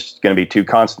 there's going to be two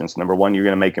constants. Number one, you're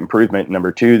going to make improvement.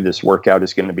 Number two, this workout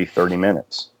is going to be 30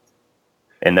 minutes.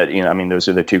 And that, those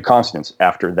are the two constants.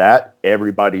 After that,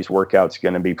 everybody's workout's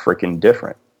going to be freaking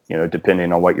different,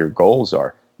 depending on what your goals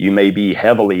are. You may be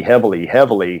heavily, heavily,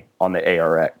 heavily on the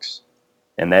ARX.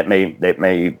 And that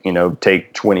may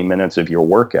take 20 minutes of your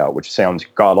workout, which sounds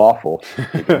god awful.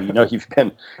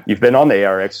 You've been on the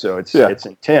ARX, so it's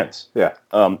intense. Yeah.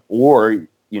 Or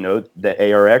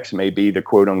the ARX may be the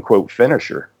quote unquote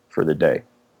finisher for the day,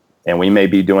 and we may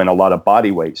be doing a lot of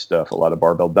body weight stuff, a lot of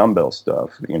barbell dumbbell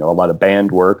stuff, a lot of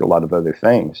band work, a lot of other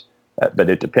things. But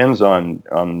it depends on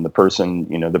the person,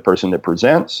 the person that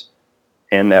presents,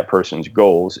 and that person's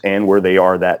goals and where they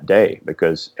are that day,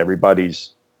 because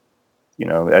everybody's.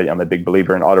 I'm a big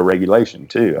believer in auto-regulation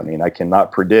too. I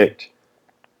cannot predict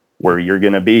where you're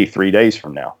going to be 3 days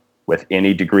from now with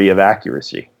any degree of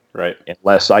accuracy. Right.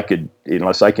 Unless I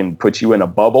can put you in a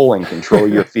bubble and control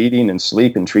your feeding and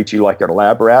sleep and treat you like a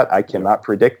lab rat, I cannot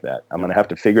predict that. I'm going to have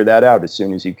to figure that out as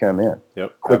soon as you come in.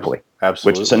 Yep. Quickly.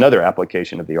 Absolutely. Which is another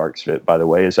application of the ArxFit, by the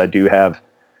way, is I do have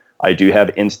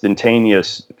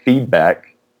instantaneous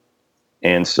feedback.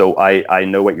 And so I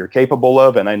know what you're capable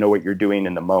of, and I know what you're doing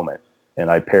in the moment. And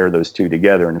I pair those two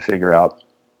together and figure out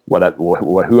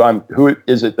who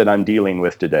is it that I'm dealing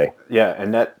with today. Yeah,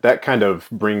 and that kind of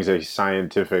brings a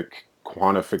scientific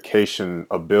quantification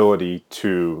ability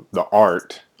to the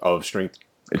art of strength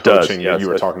coaching that you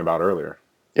were talking about earlier.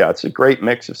 Yeah, it's a great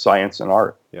mix of science and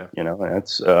art. Yeah,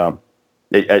 it's.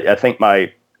 I think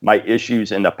my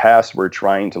issues in the past were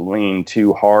trying to lean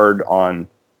too hard on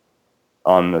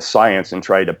the science and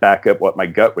try to back up what my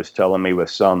gut was telling me with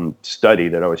some study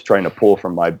that I was trying to pull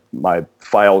from my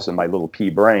files in my little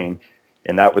pea brain,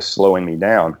 and that was slowing me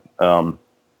down. And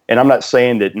I'm not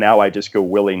saying that now I just go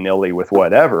willy-nilly with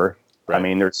whatever.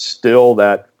 Right. There's still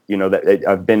that, that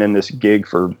I've been in this gig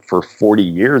for 40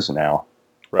 years now,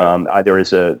 right. either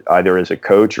as a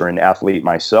coach or an athlete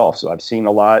myself. So I've seen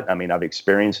a lot. I've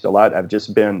experienced a lot. I've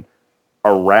just been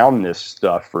around this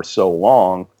stuff for so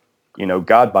long.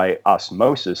 God by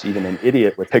osmosis, even an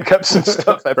idiot with hiccups and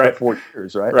stuff after 4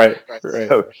 years, right? Right.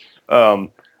 So,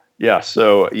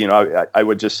 I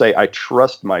would just say I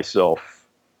trust myself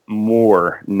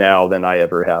more now than I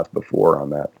ever have before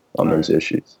on those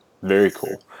issues. Very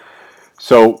cool.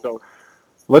 So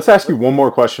let's ask you one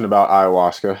more question about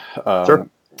ayahuasca. Sure.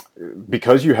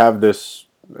 Because you have this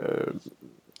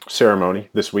ceremony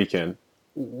this weekend,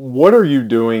 what are you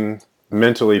doing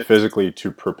mentally, physically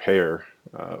to prepare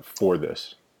for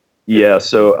this? Yeah,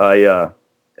 so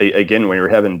again, when we were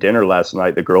having dinner last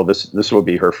night, the girl, this will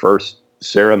be her first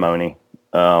ceremony,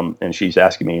 and she's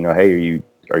asking me, hey,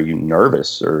 are you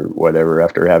nervous or whatever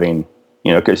after having,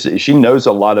 because she knows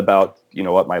a lot about,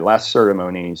 what my last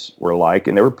ceremonies were like,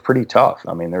 and they were pretty tough.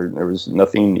 There was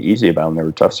nothing easy about them. They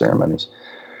were tough ceremonies,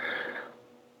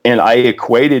 and I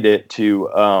equated it to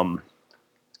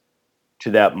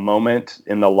that moment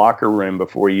in the locker room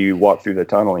before you walk through the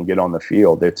tunnel and get on the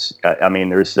field. There's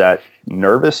that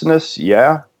nervousness.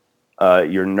 Yeah.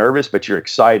 You're nervous, but you're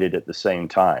excited at the same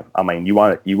time. You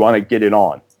want to get it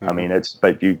on.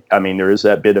 Mm-hmm. There is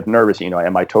that bit of nervous,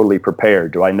 am I totally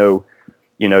prepared? Do I know,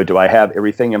 do I have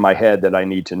everything in my head that I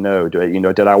need to know?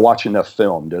 Did I watch enough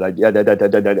film? Did I,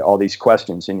 all these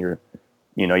questions in you're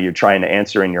trying to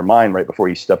answer in your mind right before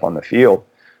you step on the field.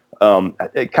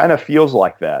 It kind of feels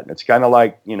like that. It's kind of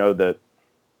like,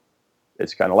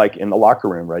 it's kind of like in the locker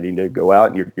room, ready to go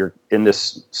out, and you're in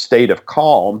this state of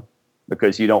calm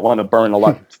because you don't want to burn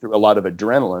through a lot of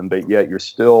adrenaline, but yet you're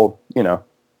still,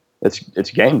 it's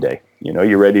game day.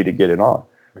 You're ready to get it on.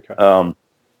 Okay.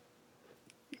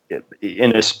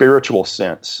 In a spiritual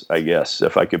sense, I guess,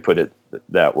 if I could put it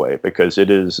that way, because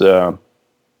it is, during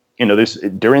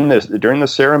the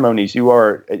ceremonies, you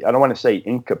are, I don't want to say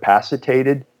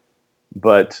incapacitated,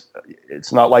 but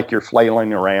it's not like you're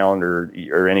flailing around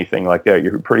or anything like that.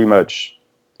 You're pretty much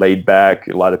laid back.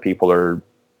 A lot of people are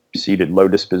seated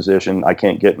lotus position. I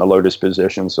can't get in the lotus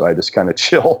position, so I just kind of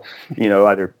chill,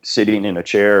 either sitting in a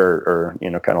chair or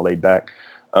kind of laid back.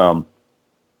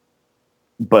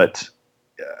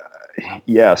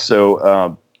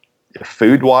 So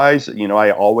food wise,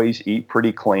 I always eat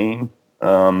pretty clean.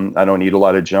 I don't eat a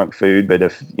lot of junk food, but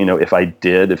if I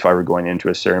were going into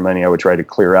a ceremony, I would try to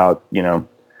clear out,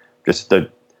 just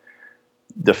the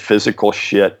physical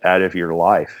shit out of your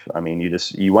life.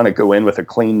 You want to go in with a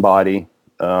clean body.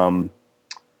 I'm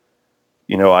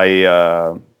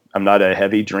not a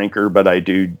heavy drinker, but I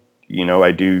do,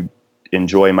 I do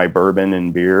enjoy my bourbon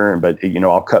and beer, but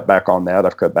I'll cut back on that.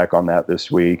 I've cut back on that this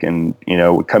week, and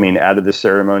coming out of the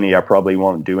ceremony, I probably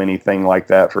won't do anything like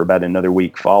that for about another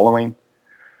week following.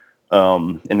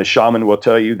 And the shaman will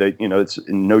tell you that it's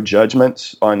no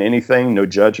judgments on anything, no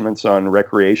judgments on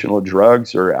recreational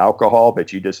drugs or alcohol,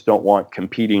 but you just don't want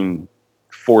competing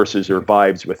forces or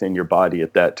vibes within your body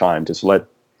at that time. Just let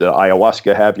the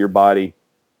ayahuasca have your body,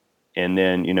 and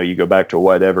then you go back to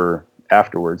whatever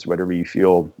afterwards, whatever you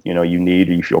feel you need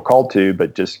or you feel called to,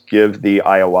 but just give the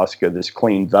ayahuasca this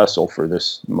clean vessel for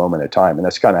this moment of time. And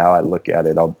that's kind of how I look at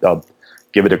it. I'll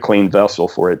give it a clean vessel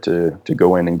for it to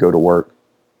go in and go to work.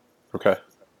 Okay,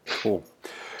 cool.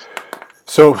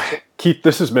 So, Keith,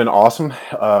 this has been awesome.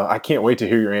 I can't wait to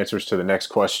hear your answers to the next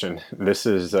question. This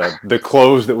is the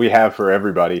close that we have for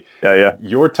everybody. Yeah.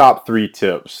 Your top 3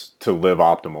 tips to live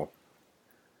optimal.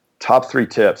 Top 3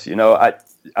 tips.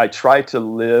 I try to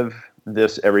live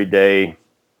this every day.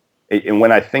 And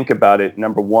when I think about it,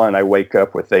 number one, I wake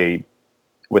up with a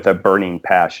burning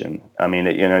passion. I mean,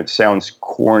 it sounds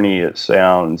corny. It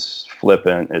sounds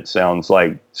flippant. It sounds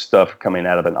like stuff coming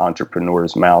out of an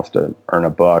entrepreneur's mouth to earn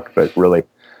a buck. But really,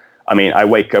 I mean, I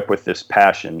wake up with this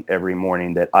passion every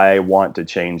morning that I want to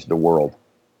change the world.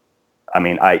 I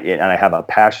mean, I have a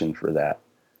passion for that.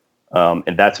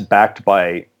 And that's backed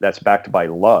by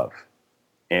love.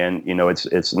 And,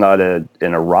 it's not an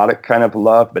erotic kind of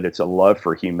love, but it's a love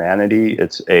for humanity.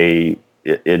 It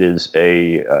is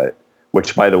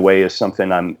which, by the way, is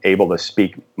something I'm able to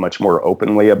speak much more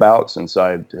openly about since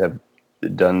I have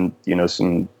done,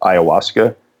 some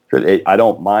ayahuasca. I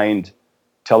don't mind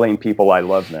telling people I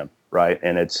love them, right?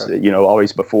 And it's,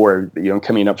 always before,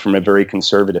 coming up from a very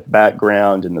conservative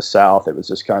background in the South, it was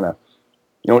just kind of,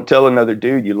 you don't tell another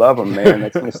dude you love him, man.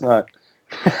 It's not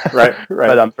right.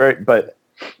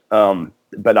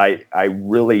 But I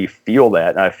really feel that,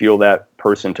 and I feel that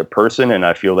person to person, and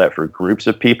I feel that for groups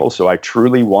of people. So I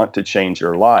truly want to change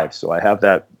their lives. So I have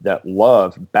that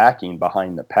love backing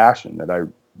behind the passion that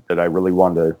I really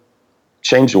want to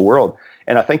change the world.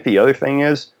 And I think the other thing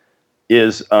is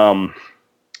I'm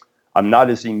not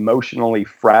as emotionally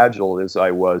fragile as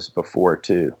I was before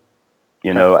too.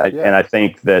 And I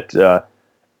think that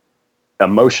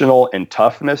emotional and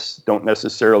toughness don't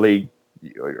necessarily,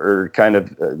 or kind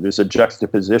of there's a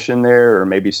juxtaposition there, or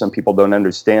maybe some people don't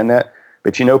understand that.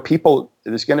 But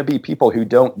there's going to be people who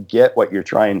don't get what you're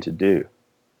trying to do.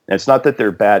 And it's not that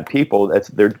they're bad people.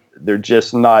 They're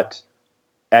just not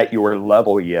at your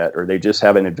level yet, or they just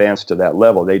haven't advanced to that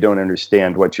level. They don't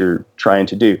understand what you're trying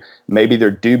to do. Maybe they're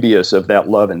dubious of that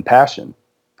love and passion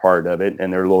part of it,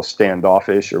 and they're a little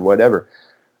standoffish or whatever.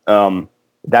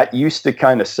 That used to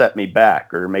kind of set me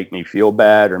back, or make me feel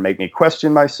bad, or make me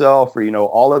question myself, or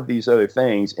all of these other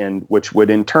things, and which would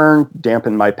in turn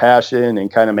dampen my passion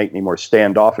and kind of make me more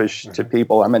standoffish to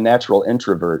people. I'm a natural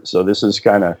introvert, so this is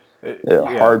kind of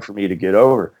hard for me to get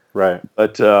over. Right.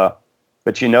 But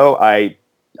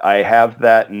I have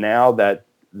that now,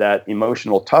 that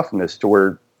emotional toughness to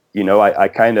where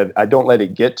I don't let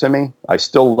it get to me. I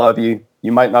still love you.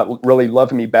 You might not really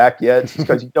love me back yet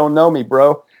because you don't know me,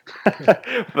 bro.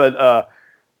 But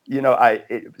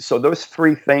so those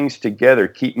 3 things together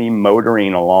keep me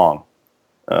motoring along.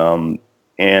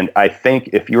 And I think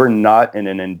if you're not in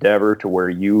an endeavor to where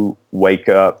you wake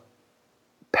up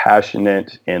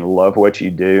passionate and love what you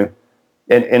do,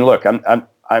 and look,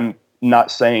 I'm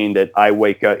not saying that I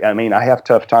wake up. I mean, I have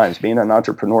tough times. Being an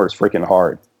entrepreneur is freaking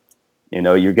hard.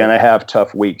 You're going to have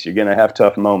tough weeks. You're going to have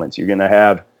tough moments. You're going to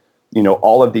have,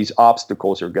 all of these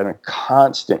obstacles are going to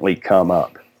constantly come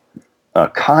up.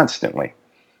 Constantly.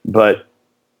 But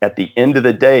at the end of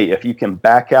the day, if you can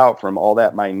back out from all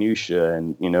that minutia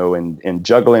and and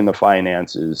juggling the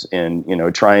finances and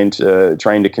trying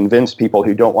to convince people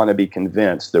who don't want to be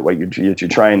convinced that what you're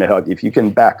trying to help, if you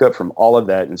can back up from all of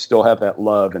that and still have that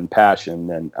love and passion,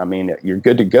 then I mean you're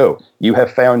good to go. You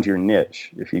have found your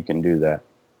niche if you can do that.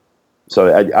 So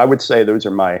I would say those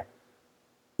are my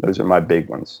big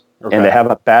ones. Okay. And to have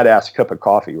a badass cup of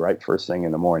coffee right first thing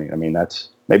in the morning. I mean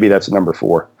maybe that's number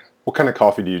 4. What kind of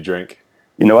coffee do you drink?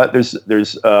 You know what? There's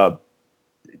Cuvée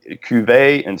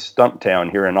and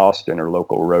Stumptown here in Austin are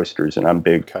local roasters, and I'm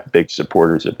big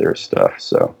supporters of their stuff.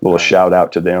 So a little shout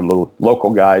out to them, little local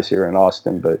guys here in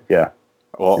Austin. But yeah,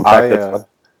 well, in fact, that's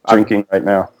drinking right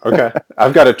now. Okay,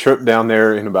 I've got a trip down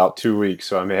there in about 2 weeks,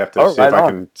 so I may have to see if I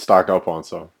can stock up on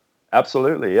some.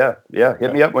 Absolutely, yeah.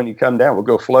 Hit me up when you come down. We'll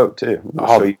go float too.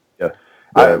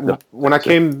 When I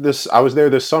came I was there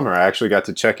this summer. I actually got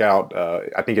to check out.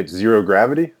 I think it's Zero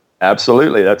Gravity.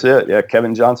 Absolutely, that's it. Yeah,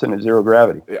 Kevin Johnson at Zero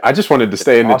Gravity. I just wanted to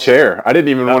stay in the awesome. chair. I didn't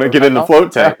even want to get in the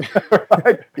float tank.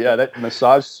 Right. Yeah, that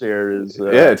massage chair is.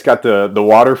 Yeah, it's got the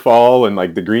waterfall and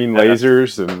like the green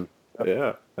lasers, and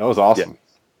yeah, that was awesome.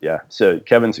 Yeah. So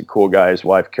Kevin's a cool guy. His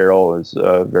wife Carol is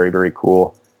very, very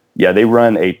cool. Yeah, they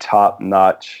run a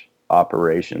top-notch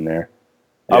operation there.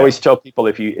 I always tell people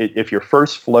if your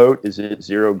first float is at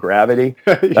zero gravity,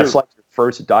 that's like your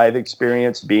first dive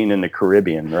experience being in the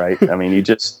Caribbean, right? I mean,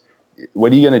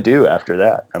 what are you going to do after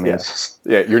that? I mean,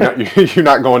 you're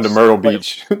not going to Myrtle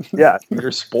Beach. Yeah,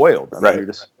 you're spoiled. I mean, Right. You're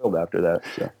just spoiled after that.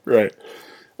 So. Right.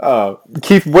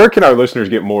 Keith, where can our listeners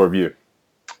get more of you?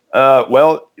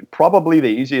 Well, probably the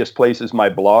easiest place is my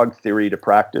blog, Theory to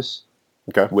Practice.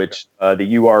 Okay. Which the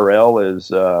URL is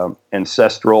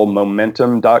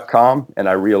ancestralmomentum.com, and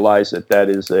I realize that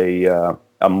is a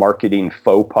marketing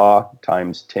faux pas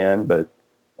times 10, but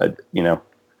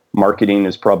marketing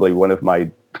is probably one of my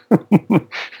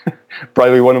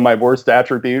worst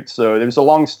attributes. So there's a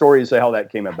long story as to how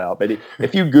that came about. But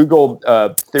if you Google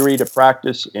Theory to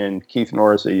Practice and Keith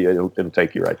Norris, it'll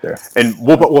take you right there. And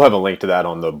we'll have a link to that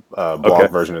on the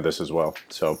blog version of this as well.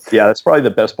 So yeah, that's probably the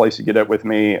best place to get up with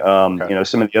me.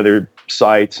 Some of the other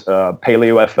sites,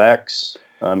 PaleoFX.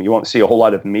 You won't see a whole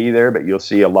lot of me there, but you'll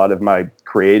see a lot of my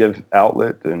creative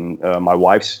outlet and my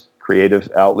wife's creative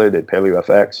outlet at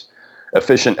PaleoFX.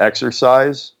 Efficient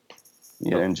Exercise.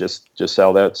 Yeah, and just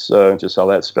how that's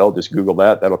spelled. Just Google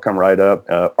that. That'll come right up.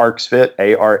 ArxFit,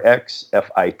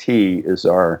 ARXFIT, is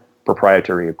our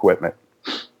proprietary equipment.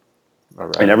 All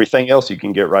right. And everything else you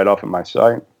can get right off of my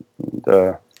site. And,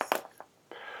 so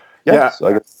I guess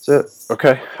that's it.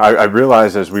 Okay. I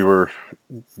realized as we were,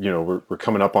 we're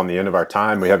coming up on the end of our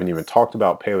time. We haven't even talked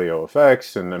about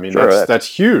PaleoFX, and I mean that's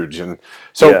huge. And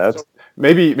so.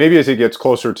 Maybe as it gets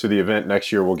closer to the event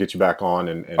next year, we'll get you back on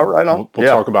and we'll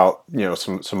talk about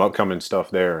some upcoming stuff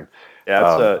there.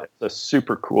 Yeah, it's a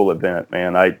super cool event,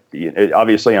 man.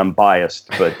 Obviously I'm biased,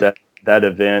 but that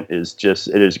event is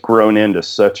it has grown into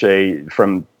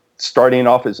from starting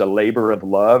off as a labor of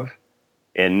love,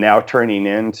 and now turning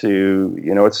into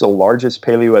it's the largest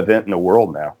paleo event in the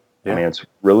world now. Yeah. I mean, it's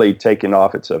really taken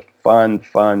off. It's a fun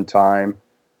time.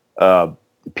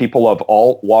 People of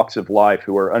all walks of life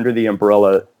who are under the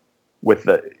umbrella with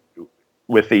the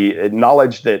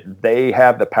knowledge that they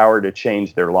have the power to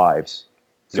change their lives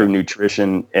through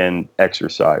nutrition and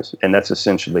exercise, and that's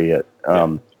essentially it.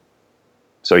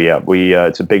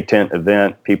 It's a big tent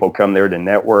event. People come there to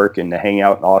network and to hang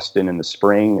out in Austin in the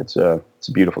spring. It's a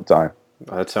beautiful time.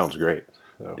 That sounds great.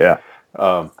 So. Yeah.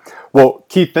 Well,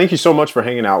 Keith, thank you so much for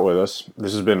hanging out with us.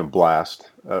 This has been a blast.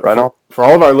 Right on. For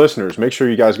all of our listeners, make sure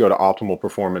you guys go to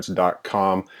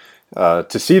optimalperformance.com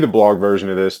to see the blog version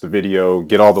of this, the video,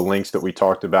 get all the links that we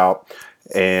talked about,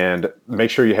 and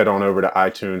make sure you head on over to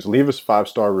iTunes, leave us a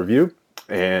 5-star review,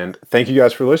 and thank you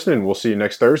guys for listening. We'll see you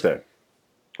next Thursday.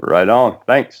 Right on.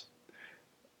 Thanks.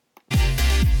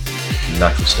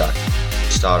 Natural Stack.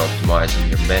 Start optimizing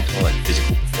your mental and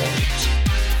physical performance.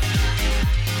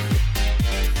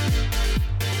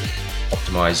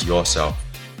 Optimize yourself.